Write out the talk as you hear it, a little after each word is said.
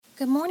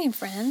Good morning,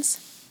 friends.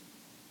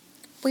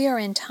 We are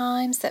in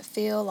times that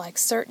feel like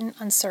certain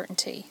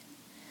uncertainty.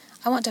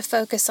 I want to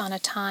focus on a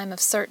time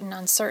of certain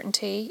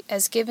uncertainty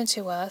as given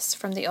to us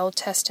from the Old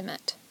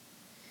Testament.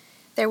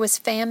 There was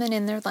famine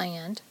in their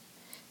land.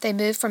 They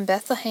moved from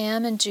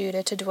Bethlehem and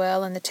Judah to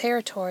dwell in the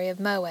territory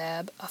of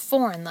Moab, a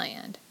foreign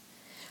land.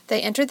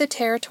 They entered the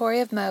territory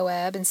of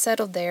Moab and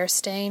settled there,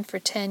 staying for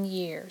 10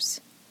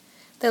 years.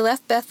 They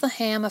left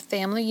Bethlehem a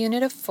family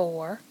unit of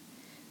 4,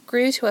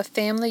 grew to a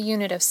family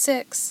unit of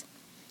 6,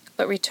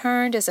 but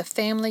returned as a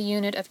family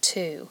unit of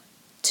 2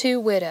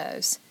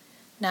 widows.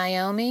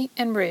 Naomi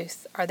and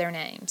Ruth are their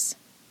names.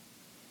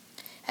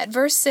 At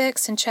verse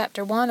 6 in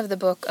chapter 1 of the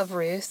book of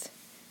Ruth,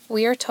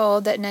 we are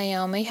told that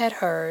Naomi had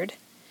heard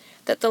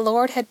that the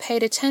Lord had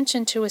paid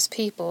attention to his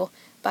people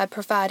by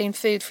providing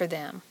food for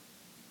them.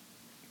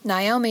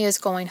 Naomi is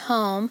going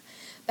home,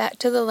 back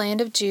to the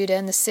land of Judah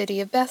and the city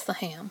of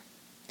Bethlehem.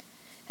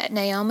 At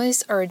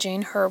Naomi's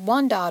urging, her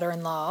one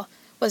daughter-in-law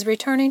was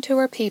returning to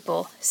her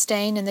people,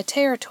 staying in the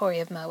territory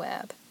of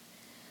Moab.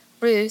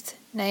 Ruth,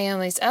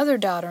 Naomi's other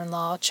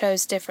daughter-in-law,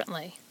 chose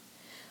differently.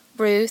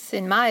 Ruth,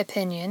 in my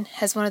opinion,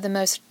 has one of the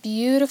most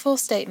beautiful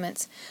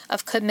statements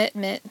of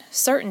commitment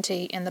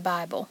certainty in the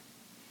Bible.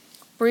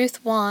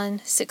 Ruth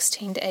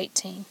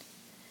 1:16-18.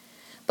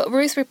 But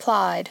Ruth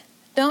replied,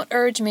 "Don't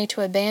urge me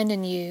to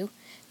abandon you,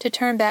 to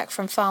turn back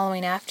from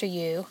following after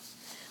you.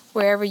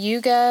 Wherever you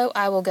go,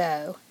 I will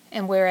go,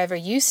 and wherever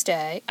you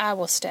stay, I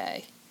will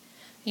stay.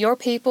 Your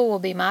people will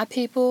be my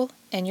people,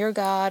 and your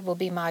God will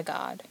be my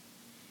God.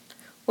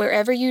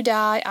 Wherever you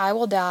die, I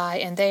will die,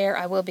 and there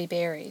I will be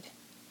buried.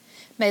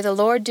 May the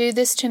Lord do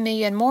this to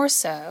me, and more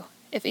so,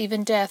 if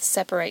even death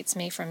separates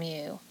me from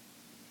you."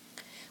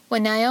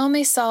 When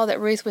Naomi saw that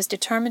Ruth was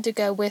determined to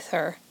go with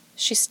her,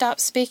 she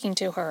stopped speaking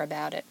to her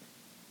about it.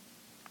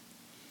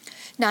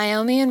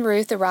 Naomi and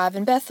Ruth arrive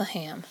in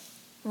Bethlehem.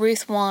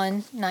 Ruth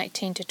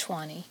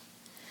 1:19-20.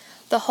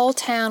 The whole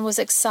town was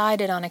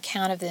excited on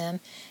account of them,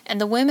 and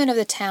the women of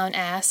the town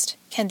asked,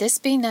 "Can this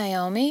be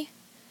Naomi?"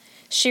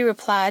 She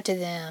replied to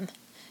them,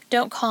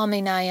 "Don't call me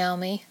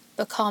Naomi,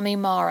 but call me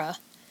Mara,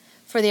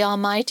 for the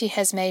Almighty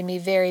has made me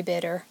very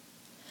bitter.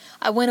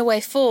 I went away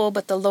full,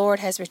 but the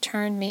Lord has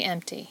returned me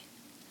empty.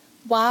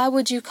 Why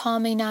would you call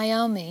me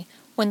Naomi,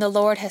 when the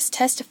Lord has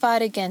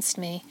testified against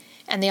me,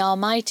 and the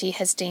Almighty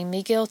has deemed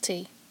me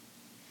guilty?"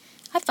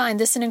 I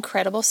find this an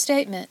incredible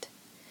statement.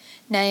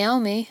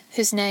 Naomi,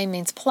 whose name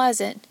means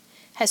pleasant,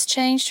 has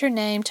changed her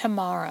name to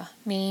Mara,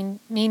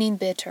 meaning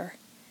bitter.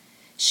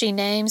 She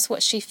names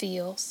what she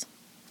feels.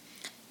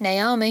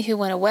 Naomi, who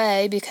went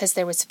away because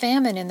there was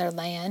famine in their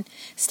land,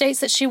 states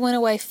that she went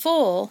away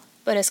full,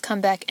 but has come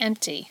back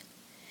empty.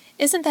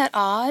 Isn't that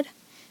odd?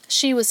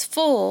 She was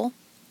full,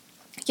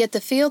 yet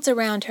the fields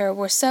around her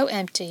were so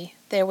empty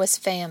there was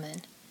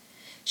famine.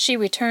 She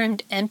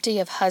returned empty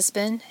of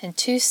husband and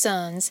 2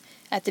 sons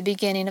at the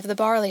beginning of the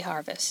barley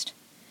harvest.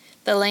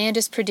 The land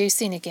is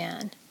producing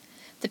again.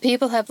 The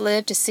people have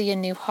lived to see a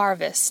new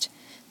harvest,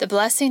 the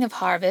blessing of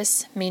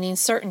harvest meaning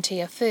certainty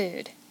of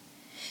food.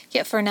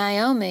 Yet for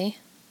Naomi,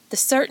 the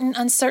certain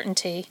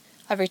uncertainty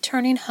of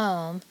returning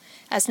home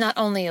as not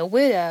only a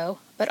widow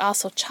but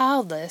also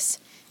childless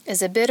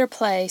is a bitter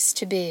place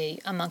to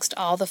be amongst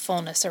all the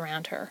fullness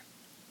around her.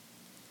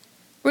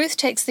 Ruth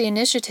takes the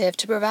initiative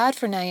to provide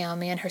for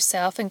Naomi and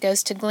herself and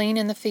goes to glean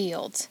in the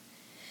fields.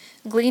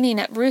 Gleaning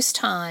at Ruth's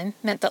time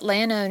meant that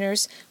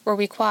landowners were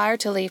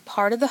required to leave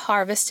part of the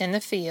harvest in the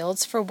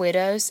fields for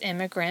widows,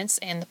 immigrants,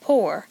 and the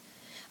poor,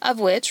 of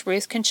which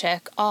Ruth can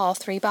check all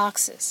 3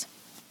 boxes.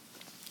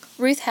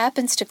 Ruth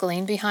happens to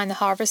glean behind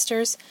the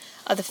harvesters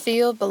of the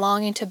field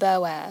belonging to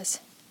Boaz.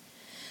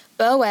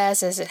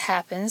 Boaz, as it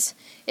happens,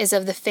 is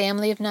of the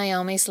family of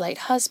Naomi's late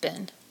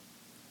husband.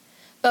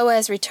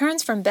 Boaz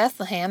returns from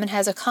Bethlehem and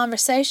has a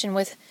conversation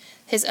with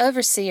his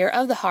overseer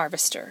of the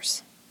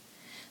harvesters.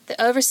 The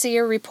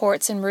overseer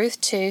reports in Ruth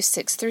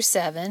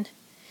 2:6-7,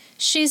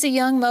 "She's a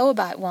young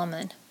Moabite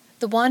woman,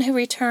 the one who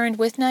returned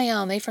with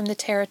Naomi from the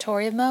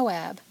territory of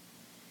Moab.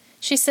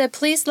 She said,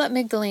 'Please let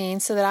me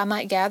glean so that I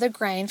might gather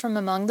grain from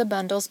among the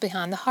bundles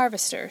behind the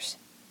harvesters.'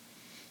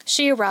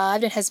 She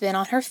arrived and has been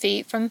on her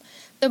feet from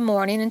the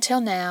morning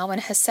until now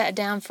and has sat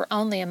down for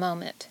only a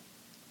moment."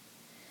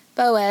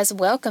 Boaz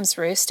welcomes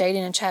Ruth,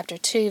 stating in chapter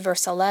 2,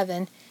 verse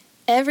 11,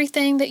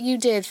 "Everything that you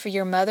did for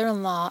your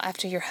mother-in-law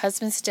after your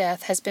husband's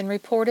death has been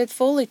reported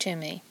fully to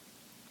me.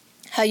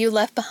 How you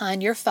left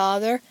behind your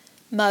father,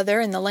 mother,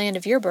 and the land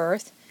of your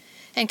birth,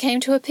 and came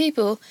to a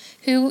people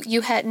who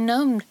you hadn't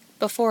known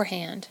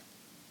beforehand.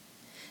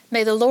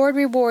 May the Lord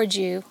reward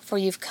you, for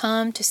you've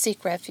come to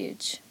seek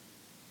refuge."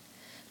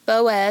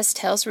 Boaz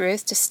tells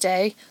Ruth to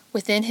stay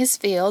within his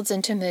fields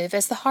and to move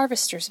as the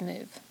harvesters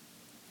move.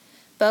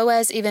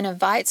 Boaz even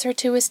invites her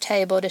to his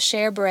table to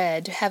share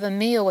bread, to have a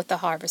meal with the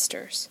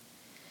harvesters.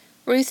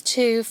 Ruth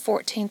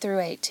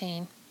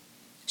 2:14-18.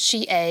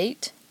 She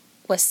ate,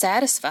 was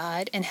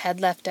satisfied, and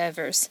had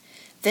leftovers.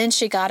 Then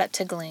she got up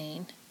to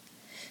glean.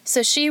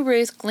 So she,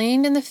 Ruth,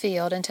 gleaned in the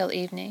field until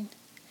evening.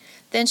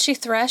 Then she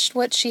threshed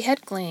what she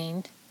had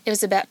gleaned. It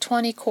was about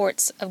 20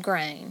 quarts of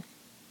grain.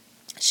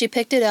 She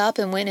picked it up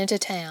and went into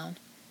town.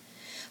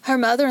 Her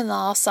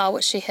mother-in-law saw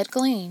what she had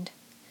gleaned.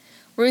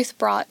 Ruth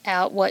brought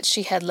out what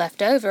she had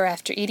left over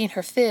after eating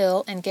her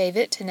fill and gave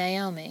it to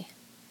Naomi.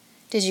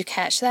 Did you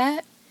catch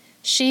that?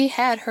 She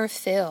had her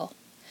fill.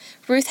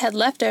 Ruth had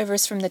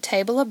leftovers from the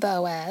table of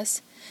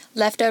Boaz,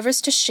 leftovers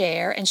to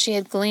share, and she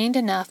had gleaned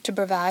enough to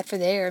provide for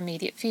their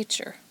immediate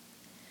future.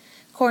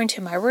 According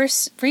to my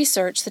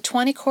research, the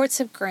 20 quarts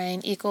of grain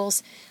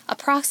equals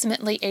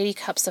approximately 80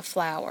 cups of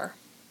flour.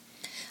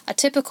 A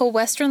typical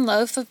Western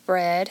loaf of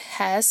bread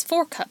has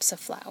 4 cups of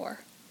flour.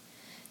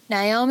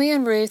 Naomi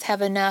and Ruth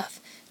have enough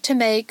to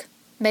make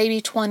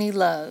maybe 20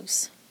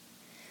 loaves.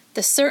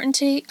 The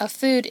certainty of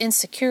food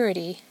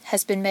insecurity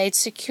has been made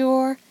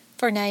secure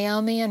for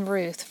Naomi and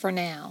Ruth for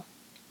now.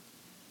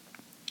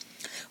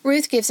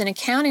 Ruth gives an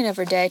accounting of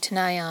her day to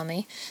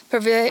Naomi,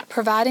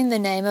 providing the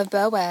name of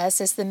Boaz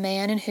as the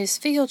man in whose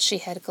field she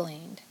had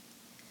gleaned.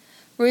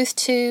 Ruth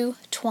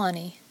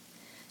 2:20.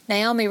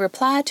 Naomi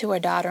replied to her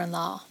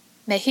daughter-in-law,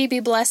 "May he be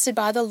blessed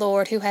by the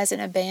Lord who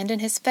hasn't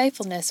abandoned his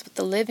faithfulness with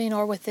the living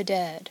or with the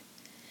dead."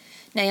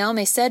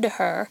 Naomi said to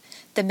her,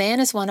 "The man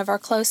is one of our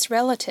close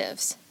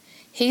relatives.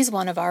 He's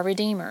one of our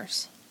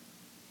redeemers."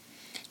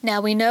 Now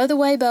we know the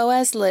way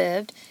Boaz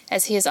lived,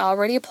 as he has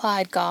already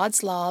applied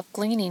God's law of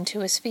gleaning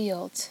to his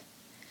fields.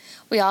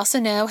 We also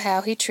know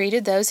how he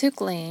treated those who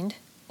gleaned,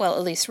 well,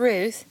 at least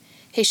Ruth.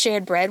 He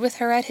shared bread with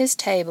her at his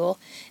table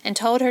and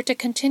told her to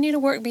continue to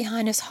work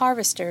behind his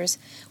harvesters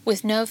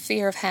with no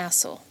fear of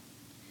hassle.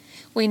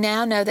 We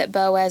now know that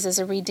Boaz is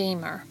a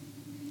redeemer.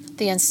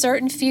 The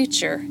uncertain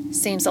future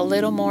seems a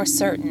little more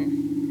certain.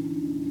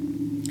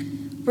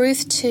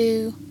 Ruth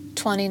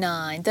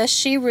 2:29. Thus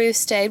she, Ruth,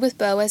 stayed with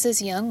Boaz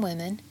as young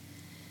women,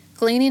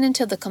 gleaning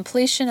until the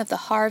completion of the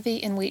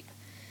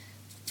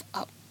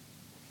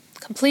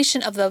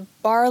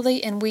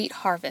barley and wheat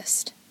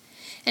harvest.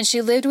 And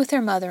she lived with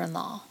her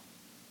mother-in-law.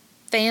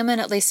 Famine,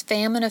 at least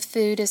famine of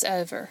food, is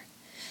over.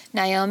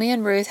 Naomi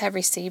and Ruth have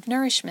received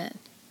nourishment.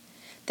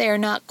 They are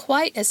not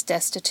quite as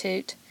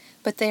destitute,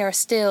 but they are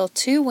still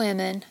 2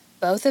 women,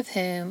 both of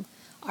whom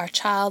are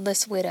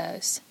childless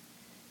widows.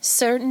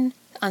 Certain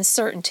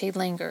uncertainty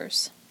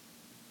lingers.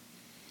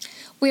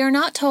 We are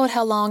not told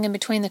how long in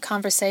between the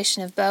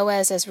conversation of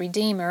Boaz as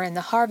Redeemer and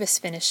the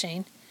harvest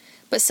finishing,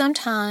 but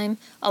sometime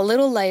a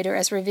little later,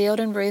 as revealed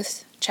in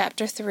Ruth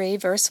chapter 3,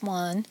 verse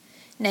 1,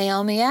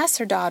 Naomi asks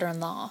her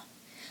daughter-in-law,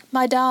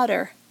 "My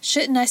daughter,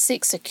 shouldn't I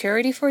seek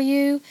security for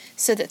you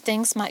so that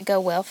things might go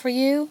well for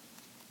you?"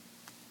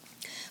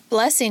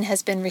 Blessing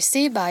has been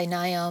received by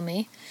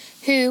Naomi,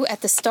 who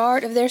at the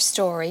start of their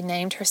story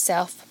named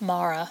herself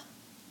Mara.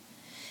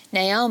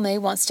 Naomi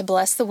wants to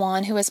bless the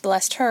one who has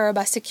blessed her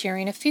by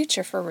securing a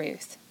future for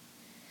Ruth.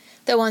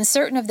 Though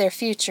uncertain of their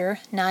future,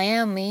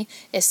 Naomi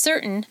is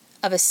certain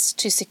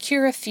to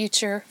secure a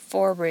future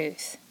for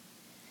Ruth.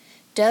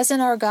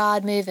 Doesn't our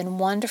God move in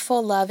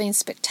wonderful, loving,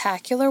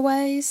 spectacular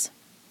ways?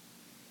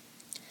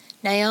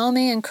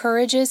 Naomi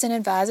encourages and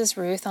advises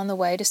Ruth on the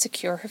way to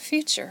secure her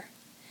future.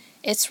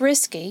 It's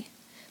risky,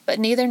 but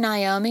neither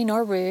Naomi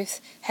nor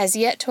Ruth has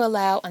yet to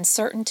allow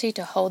uncertainty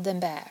to hold them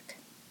back.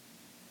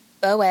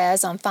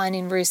 Boaz, on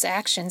finding Ruth's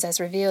actions as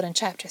revealed in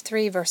chapter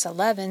 3, verse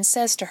 11,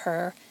 says to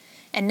her,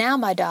 "And now,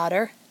 my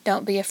daughter,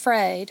 don't be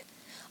afraid.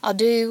 I'll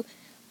do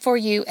for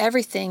you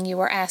everything you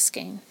are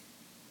asking."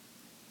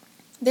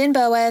 Then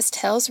Boaz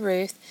tells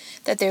Ruth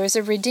that there is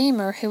a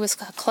Redeemer who is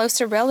a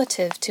closer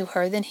relative to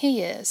her than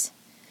he is.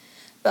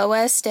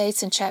 Boaz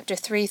states in chapter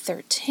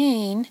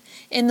 3:13,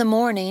 "In the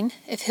morning,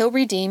 if he'll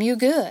redeem you,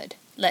 good,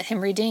 let him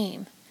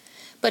redeem.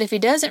 But if he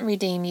doesn't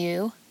redeem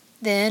you,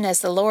 then, as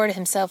the Lord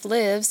himself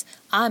lives,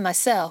 I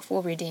myself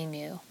will redeem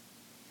you."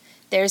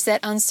 There's that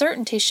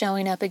uncertainty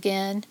showing up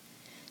again,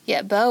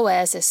 yet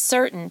Boaz is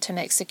certain to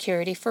make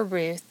security for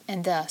Ruth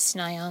and thus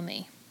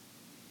Naomi.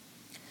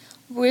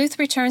 Ruth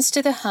returns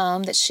to the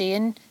home that she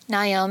and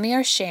Naomi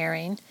are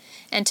sharing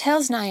and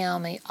tells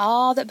Naomi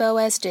all that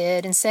Boaz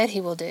did and said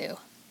he will do.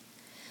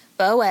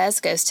 Boaz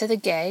goes to the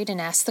gate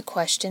and asks the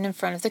question in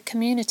front of the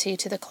community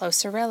to the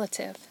closer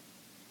relative.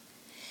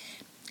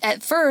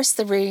 At first,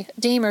 the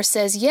Redeemer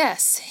says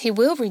yes, he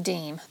will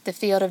redeem the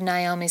field of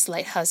Naomi's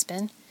late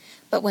husband,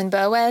 but when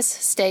Boaz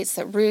states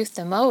that Ruth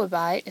the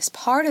Moabite is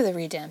part of the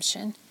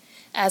redemption,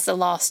 as the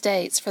law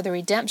states, for the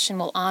redemption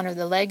will honor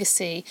the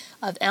legacy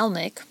of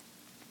Elimelech,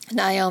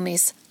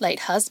 Naomi's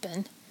late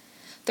husband,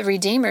 the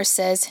Redeemer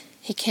says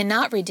he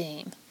cannot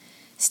redeem,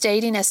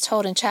 stating as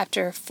told in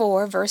chapter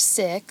 4, verse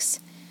 6,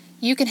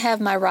 "You can have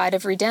my right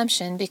of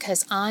redemption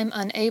because I'm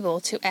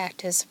unable to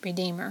act as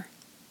Redeemer."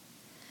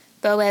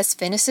 Boaz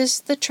finishes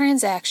the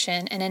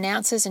transaction and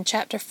announces in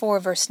chapter 4,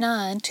 verse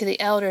 9 to the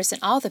elders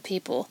and all the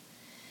people,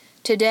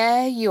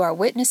 "Today you are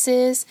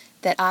witnesses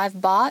that I've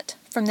bought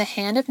from the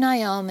hand of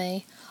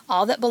Naomi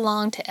all that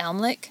belonged to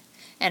Elimelech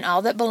and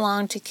all that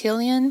belonged to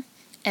Chilion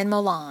and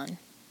Mahlon,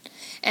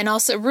 and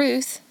also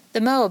Ruth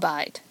the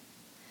Moabite,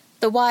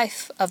 the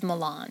wife of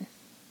Mahlon.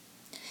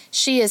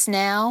 She is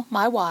now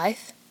my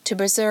wife, to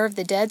preserve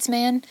the dead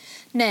man's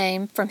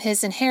name from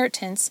his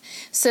inheritance,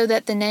 so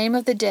that the name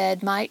of the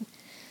dead might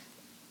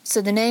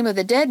so the name of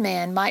the dead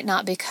man might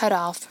not be cut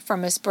off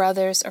from his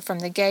brothers or from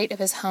the gate of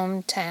his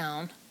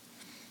hometown.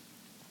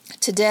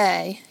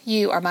 Today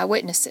you are my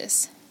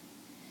witnesses."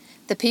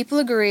 The people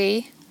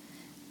agree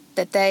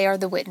that they are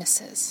the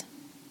witnesses.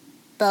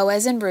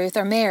 Boaz and Ruth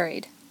are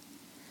married.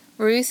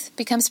 Ruth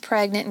becomes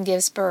pregnant and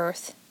gives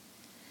birth.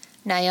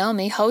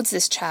 Naomi holds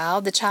this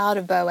child, the child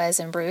of Boaz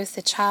and Ruth,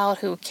 the child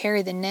who will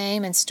carry the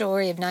name and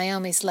story of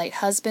Naomi's late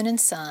husband and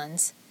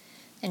sons,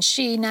 and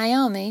she,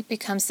 Naomi,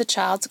 becomes the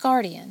child's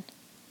guardian.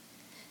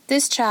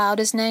 This child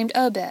is named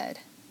Obed.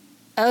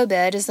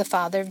 Obed is the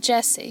father of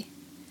Jesse.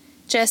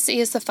 Jesse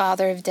is the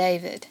father of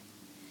David.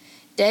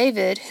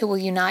 David, who will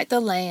unite the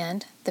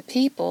land, the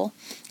people,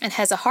 and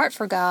has a heart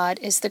for God,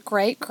 is the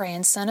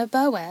great-grandson of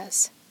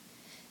Boaz.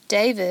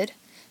 David,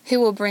 who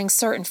will bring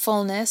certain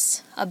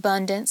fullness,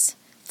 abundance,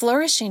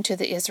 flourishing to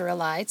the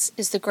Israelites,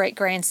 is the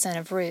great-grandson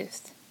of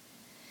Ruth.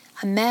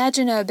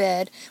 Imagine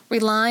Obed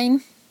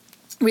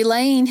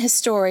relaying his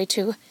story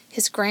to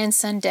his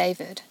grandson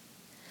David.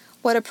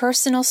 What a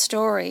personal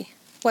story.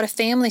 What a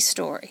family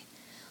story.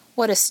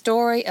 What a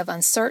story of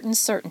uncertain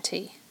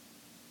certainty.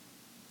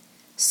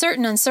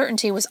 Certain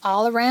uncertainty was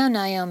all around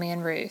Naomi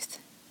and Ruth.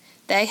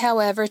 They,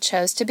 however,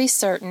 chose to be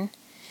certain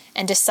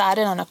and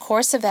decided on a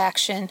course of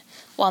action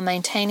while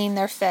maintaining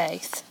their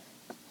faith.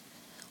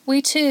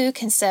 We too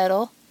can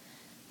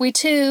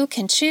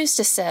choose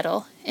to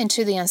settle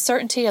into the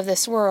uncertainty of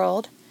this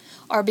world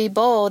or be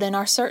bold in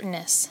our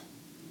certainness.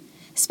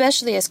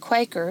 Especially as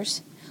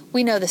Quakers,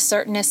 we know the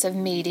certainness of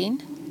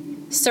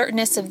meeting,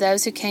 certainness of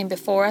those who came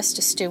before us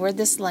to steward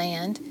this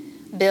land,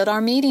 build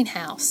our meeting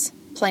house,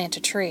 plant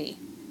a tree.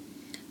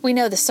 We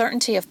know the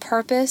certainty of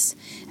purpose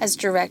as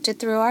directed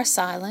through our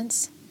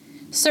silence,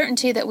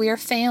 certainty that we are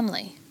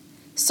family,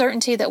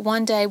 certainty that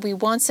one day we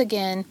once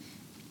again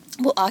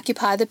will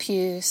occupy the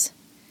pews,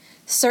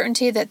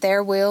 certainty that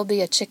there will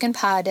be a chicken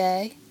pie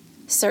day,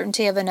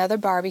 certainty of another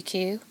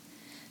barbecue,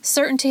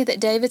 certainty that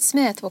David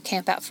Smith will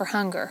camp out for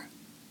hunger,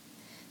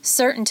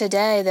 certain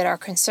today that our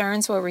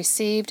concerns will be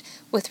received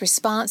with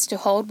response to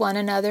hold one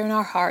another in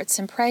our hearts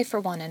and pray for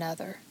one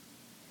another,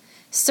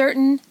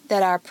 certain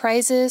that our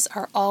praises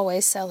are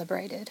always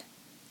celebrated,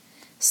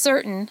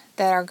 certain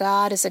that our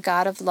God is a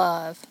God of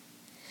love,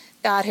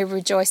 God who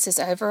rejoices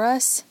over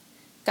us,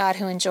 God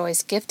who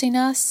enjoys gifting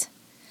us,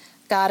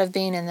 God of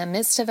being in the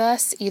midst of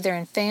us, either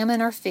in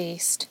famine or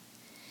feast,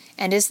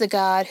 and is the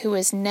God who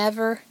is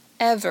never,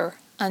 ever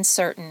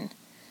uncertain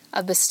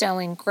of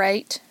bestowing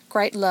great,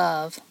 great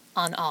love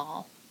on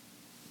all.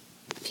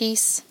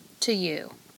 Peace to you.